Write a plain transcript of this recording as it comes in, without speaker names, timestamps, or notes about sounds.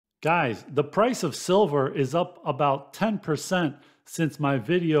Guys, the price of silver is up about 10% since my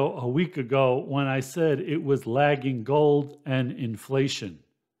video a week ago when I said it was lagging gold and inflation.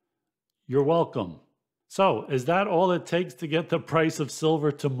 You're welcome. So, is that all it takes to get the price of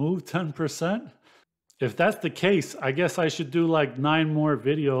silver to move 10%? If that's the case, I guess I should do like 9 more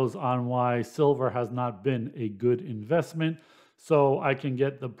videos on why silver has not been a good investment so I can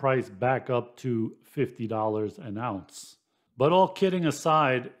get the price back up to $50 an ounce. But all kidding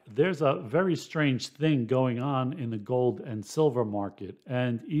aside, there's a very strange thing going on in the gold and silver market,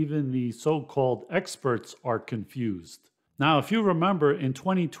 and even the so-called experts are confused. Now, if you remember, in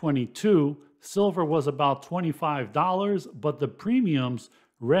 2022, silver was about $25, but the premiums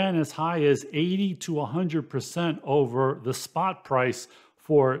ran as high as 80 to 100% over the spot price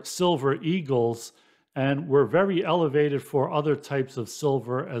for silver eagles, and were very elevated for other types of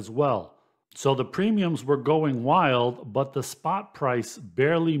silver as well. So the premiums were going wild, but the spot price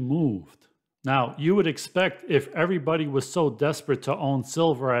barely moved. Now, you would expect if everybody was so desperate to own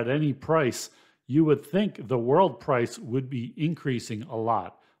silver at any price, you would think the world price would be increasing a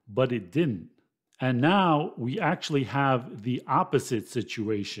lot, but it didn't. And now we actually have the opposite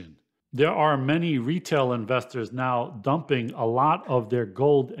situation. There are many retail investors now dumping a lot of their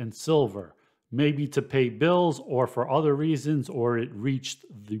gold and silver, maybe to pay bills or for other reasons, or it reached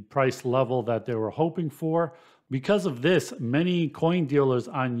the price level that they were hoping for. Because of this, many coin dealers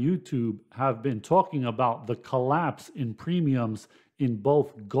on YouTube have been talking about the collapse in premiums in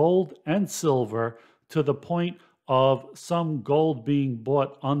both gold and silver, to the point of some gold being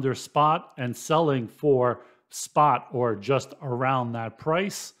bought under spot and selling for spot or just around that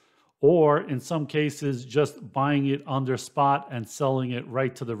price, or in some cases just buying it under spot and selling it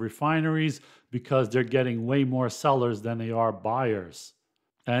right to the refineries because they're getting way more sellers than they are buyers.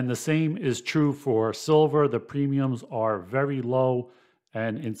 And the same is true for silver. The premiums are very low,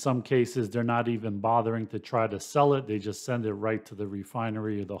 and in some cases they're not even bothering to try to sell it. They just send it right to the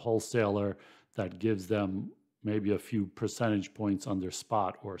refinery or the wholesaler that gives them maybe a few percentage points under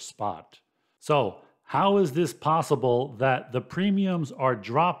spot or spot. So how is this possible that the premiums are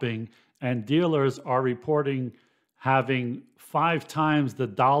dropping and dealers are reporting having 5 times the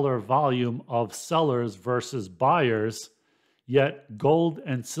dollar volume of sellers versus buyers, yet gold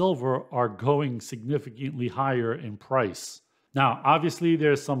and silver are going significantly higher in price? Now, obviously,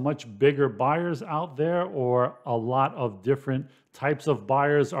 there's some much bigger buyers out there, or a lot of different types of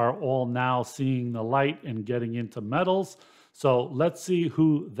buyers are all now seeing the light and getting into metals. So let's see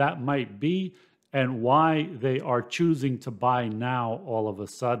who that might be and why they are choosing to buy now all of a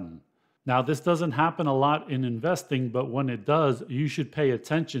sudden. Now, this doesn't happen a lot in investing, but when it does, you should pay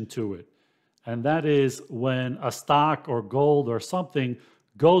attention to it. And that is when a stock or gold or something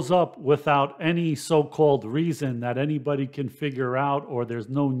goes up without any so-called reason that anybody can figure out, or there's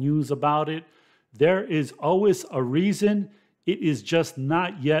no news about it. There is always a reason. It is just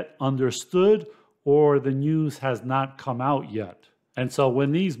not yet understood, or the news has not come out yet. And so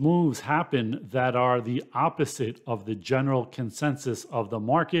when these moves happen that are the opposite of the general consensus of the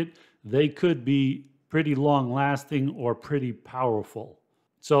market, they could be pretty long-lasting or pretty powerful.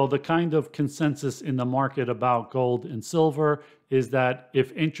 So the kind of consensus in the market about gold and silver is that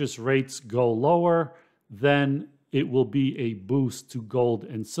if interest rates go lower, then it will be a boost to gold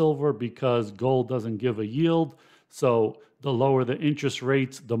and silver because gold doesn't give a yield. So the lower the interest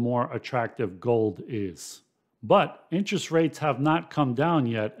rates, the more attractive gold is. But interest rates have not come down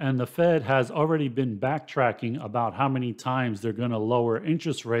yet, and the Fed has already been backtracking about how many times they're going to lower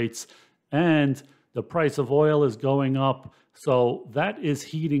interest rates, and the price of oil is going up. So that is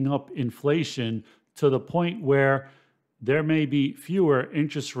heating up inflation to the point where there may be fewer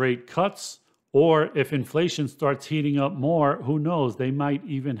interest rate cuts, or if inflation starts heating up more, who knows, they might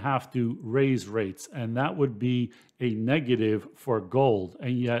even have to raise rates, and that would be a negative for gold.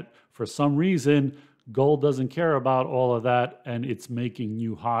 And yet, for some reason, gold doesn't care about all of that, and it's making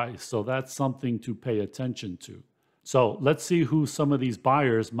new highs. So that's something to pay attention to. So let's see who some of these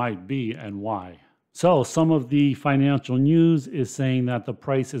buyers might be and why. So some of the financial news is saying that the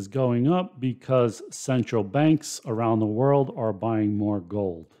price is going up because central banks around the world are buying more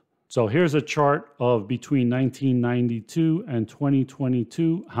gold. So here's a chart of between 1992 and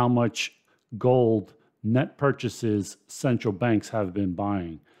 2022, how much gold net purchases central banks have been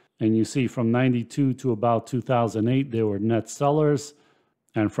buying. And you see from 92 to about 2008, they were net sellers.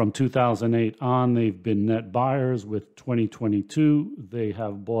 And from 2008 on, they've been net buyers. With 2022, they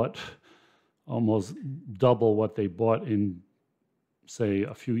have bought almost double what they bought in, say,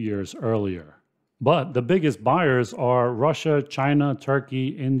 a few years earlier. But the biggest buyers are Russia, China, Turkey,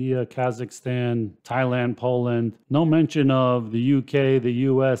 India, Kazakhstan, Thailand, Poland. No mention of the UK, the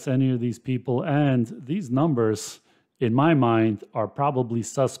US, any of these people. And these numbers, in my mind, are probably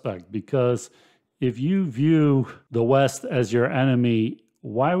suspect, because if you view the West as your enemy,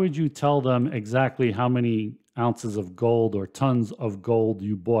 why would you tell them exactly how many ounces of gold or tons of gold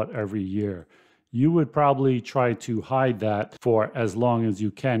you bought every year? You would probably try to hide that for as long as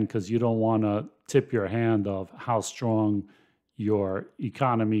you can, because you don't want to tip your hand of how strong your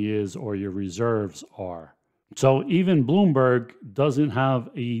economy is or your reserves are. So even Bloomberg doesn't have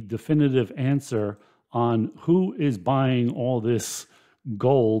a definitive answer on who is buying all this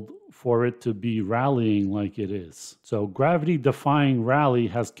gold for it to be rallying like it is. So gravity-defying rally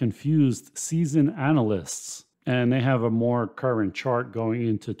has confused seasoned analysts, and they have a more current chart going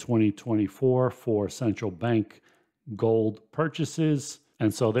into 2024 for central bank gold purchases.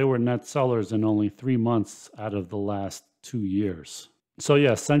 And so they were net sellers in only 3 months out of the last 2 years. So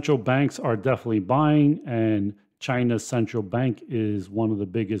yes, central banks are definitely buying, and China's central bank is one of the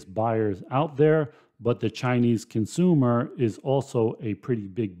biggest buyers out there. But the Chinese consumer is also a pretty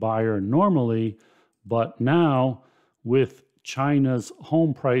big buyer normally. But now, with China's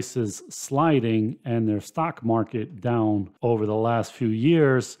home prices sliding and their stock market down over the last few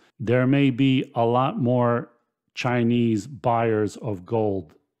years, there may be a lot more Chinese buyers of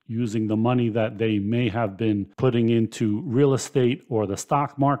gold using the money that they may have been putting into real estate or the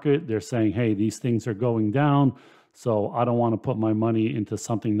stock market. They're saying, hey, these things are going down, so I don't want to put my money into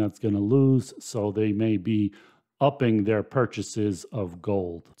something that's going to lose. So they may be upping their purchases of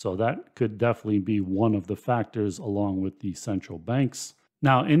gold. So that could definitely be one of the factors along with the central banks.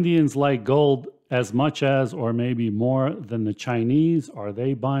 Now, Indians like gold as much as, or maybe more than the Chinese. Are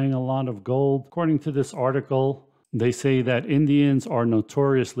they buying a lot of gold? According to this article, they say that Indians are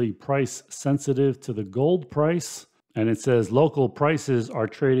notoriously price sensitive to the gold price. And it says local prices are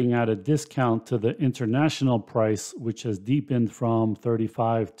trading at a discount to the international price, which has deepened from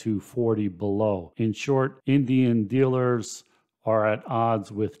 35 to 40 below. In short, Indian dealers are at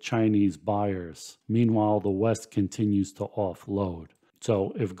odds with Chinese buyers. Meanwhile, the West continues to offload.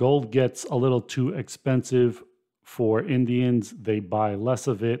 So if gold gets a little too expensive for Indians, they buy less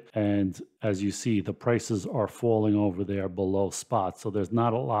of it. And as you see, the prices are falling over there below spot. So there's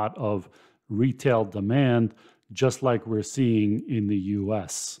not a lot of retail demand, just like we're seeing in the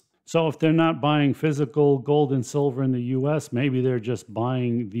US. So if they're not buying physical gold and silver in the US, maybe they're just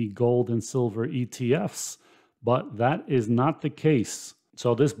buying the gold and silver ETFs, but that is not the case.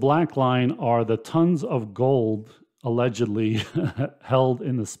 So this black line are the tons of gold allegedly held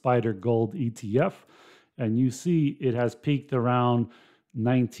in the Spider Gold ETF. And you see it has peaked around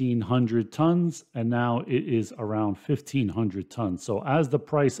 1,900 tons, and now it is around 1,500 tons. So as the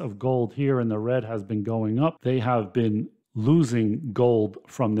price of gold here in the red has been going up, they have been losing gold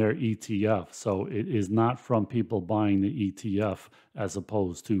from their ETF. So it is not from people buying the ETF as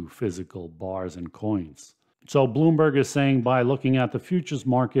opposed to physical bars and coins. So Bloomberg is saying by looking at the futures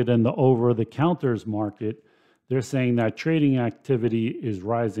market and the over-the-counters market, they're saying that trading activity is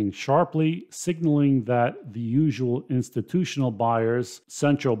rising sharply, signaling that the usual institutional buyers,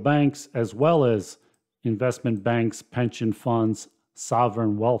 central banks, as well as investment banks, pension funds,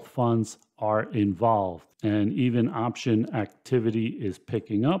 sovereign wealth funds are involved. And even option activity is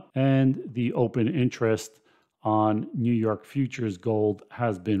picking up, and the open interest on New York futures gold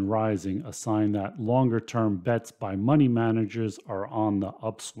has been rising, a sign that longer-term bets by money managers are on the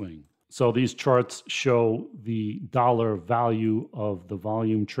upswing. So these charts show the dollar value of the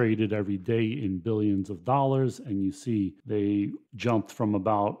volume traded every day in billions of dollars. And you see they jumped from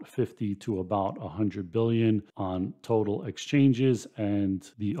about 50 to about 100 billion on total exchanges, and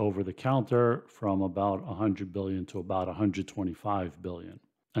the over-the-counter from about 100 billion to about 125 billion.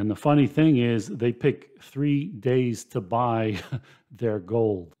 And the funny thing is they pick 3 days to buy their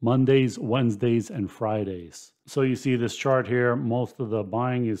gold: Mondays, Wednesdays, and Fridays. So you see this chart here, most of the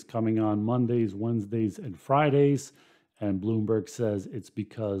buying is coming on Mondays, Wednesdays, and Fridays. And Bloomberg says it's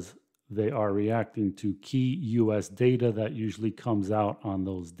because they are reacting to key US data that usually comes out on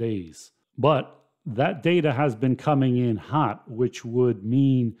those days. But that data has been coming in hot, which would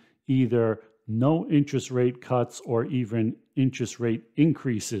mean either no interest rate cuts or even interest rate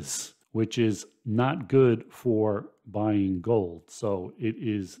increases, which is not good for buying gold. So it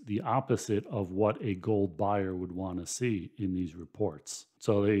is the opposite of what a gold buyer would want to see in these reports.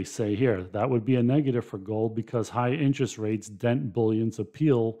 So they say here that would be a negative for gold because high interest rates dent bullion's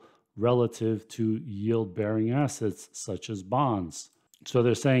appeal relative to yield-bearing assets such as bonds. So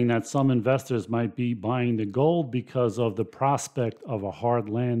they're saying that some investors might be buying the gold because of the prospect of a hard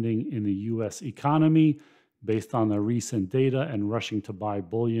landing in the US economy based on the recent data and rushing to buy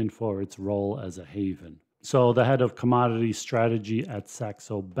bullion for its role as a haven. So the head of commodity strategy at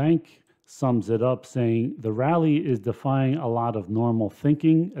Saxo Bank sums it up saying the rally is defying a lot of normal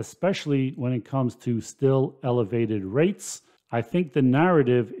thinking, especially when it comes to still elevated rates. I think the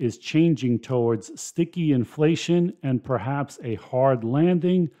narrative is changing towards sticky inflation and perhaps a hard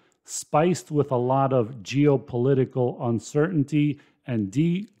landing, spiced with a lot of geopolitical uncertainty and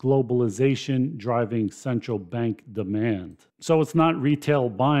de-globalization driving central bank demand. So it's not retail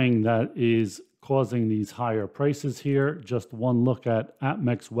buying that is causing these higher prices here. Just one look at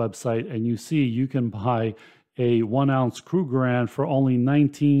APMEC's website and you see you can buy a 1 ounce Krugerrand for only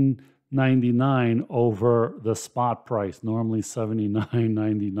 $19.99 over the spot price, normally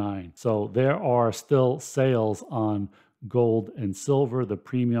 $79.99. So there are still sales on gold and silver. The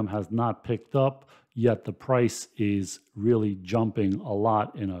premium has not picked up, yet the price is really jumping a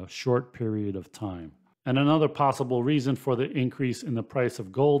lot in a short period of time. And another possible reason for the increase in the price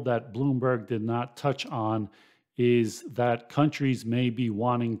of gold that Bloomberg did not touch on is that countries may be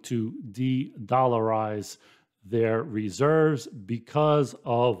wanting to de-dollarize their reserves because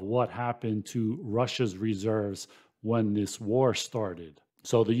of what happened to Russia's reserves when this war started.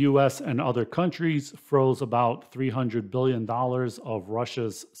 So the US and other countries froze about $300 billion of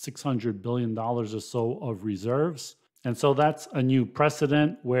Russia's $600 billion or so of reserves. And so that's a new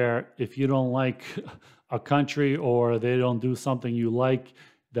precedent where if you don't like a country or they don't do something you like,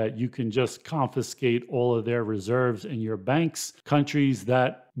 that you can just confiscate all of their reserves in your banks. Countries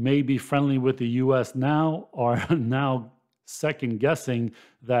that may be friendly with the US now are now second guessing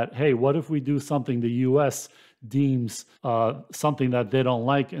that, hey, what if we do something the US deems something that they don't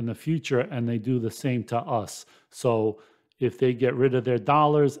like in the future and they do the same to us? So if they get rid of their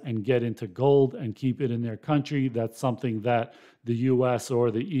dollars and get into gold and keep it in their country, that's something that the US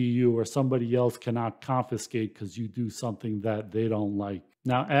or the EU or somebody else cannot confiscate because you do something that they don't like.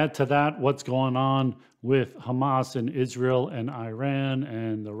 Now, add to that what's going on with Hamas and Israel and Iran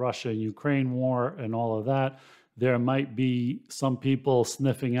and the Russia and Ukraine war and all of that. There might be some people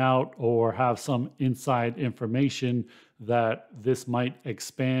sniffing out or have some inside information that this might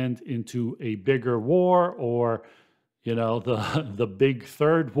expand into a bigger war or the big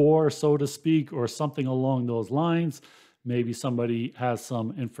third war, so to speak, or something along those lines. Maybe somebody has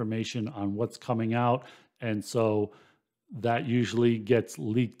some information on what's coming out. And so that usually gets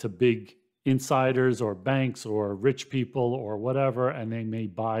leaked to big insiders or banks or rich people or whatever, and they may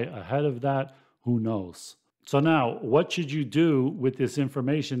buy ahead of that. Who knows? So now, what should you do with this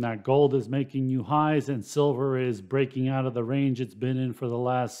information that gold is making new highs and silver is breaking out of the range it's been in for the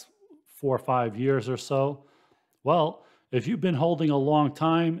last 4 or 5 years or so? Well, if you've been holding a long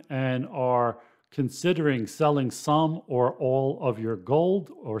time and are considering selling some or all of your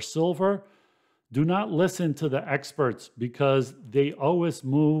gold or silver, do not listen to the experts because they always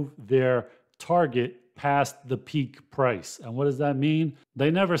move their target past the peak price. And what does that mean?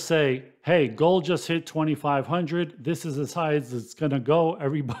 They never say, hey, gold just hit 2,500. This is as high as it's going to go.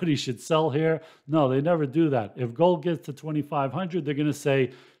 Everybody should sell here. No, they never do that. If gold gets to 2,500, they're going to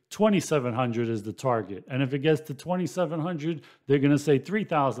say 2,700 is the target. And if it gets to 2,700, they're going to say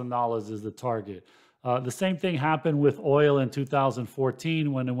 $3,000 is the target. The same thing happened with oil in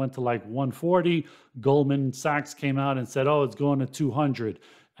 2014 when it went to like 140. Goldman Sachs came out and said, oh, it's going to 200.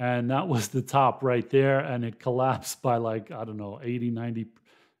 And that was the top right there. And it collapsed by like, I don't know, 80%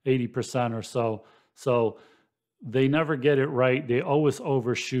 or so. So they never get it right. They always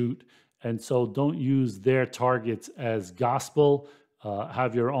overshoot. And so don't use their targets as gospel.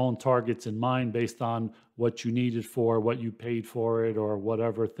 Have your own targets in mind based on what you need it for, what you paid for it, or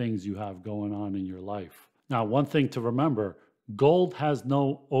whatever things you have going on in your life. Now, one thing to remember, gold has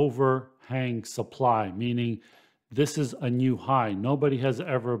no overhang supply, meaning this is a new high. Nobody has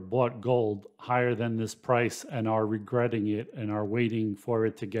ever bought gold higher than this price and are regretting it and are waiting for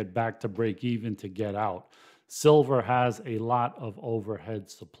it to get back to break even to get out. Silver has a lot of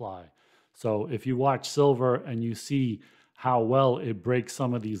overhead supply. So if you watch silver and you see how well it breaks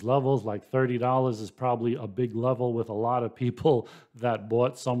some of these levels, like $30 is probably a big level with a lot of people that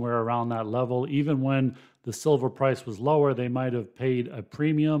bought somewhere around that level. Even when the silver price was lower, they might have paid a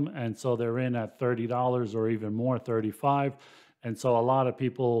premium, and so they're in at $30 or even more, $35. And so a lot of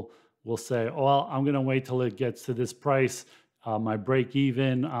people will say, well, I'm going to wait till it gets to this price. My break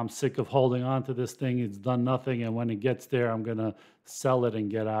even, I'm sick of holding on to this thing. It's done nothing. And when it gets there, I'm going to sell it and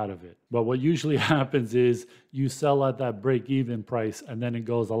get out of it. But what usually happens is you sell at that break even price and then it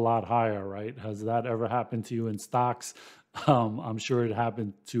goes a lot higher, right? Has that ever happened to you in stocks? I'm sure it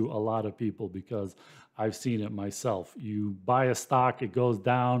happened to a lot of people because I've seen it myself. You buy a stock, it goes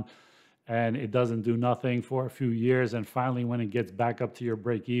down, and it doesn't do nothing for a few years. And finally, when it gets back up to your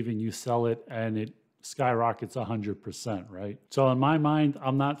break even, you sell it and it skyrockets 100%, right? So in my mind,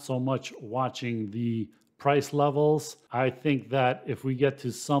 I'm not so much watching the price levels. I think that if we get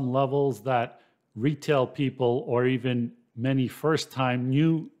to some levels that retail people or even many first-time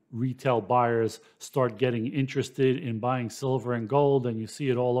new retail buyers start getting interested in buying silver and gold, and you see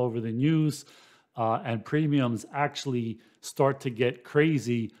it all over the news, and premiums actually start to get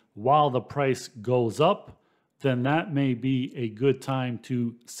crazy while the price goes up, then that may be a good time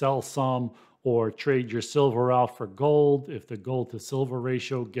to sell some or trade your silver out for gold. If the gold to silver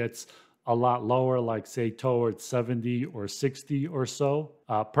ratio gets a lot lower, like say towards 70 or 60 or so.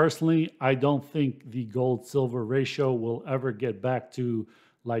 Personally, I don't think the gold silver ratio will ever get back to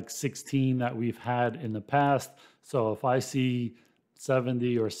like 16 that we've had in the past. So if I see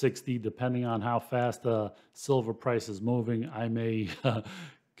 70 or 60, depending on how fast the silver price is moving, I may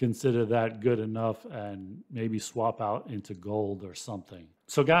consider that good enough and maybe swap out into gold or something.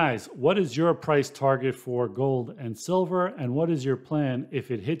 So guys, what is your price target for gold and silver, and what is your plan if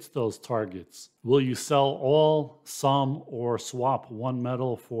it hits those targets? Will you sell all, some, or swap one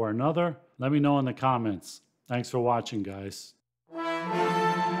metal for another? Let me know in the comments. Thanks for watching, guys.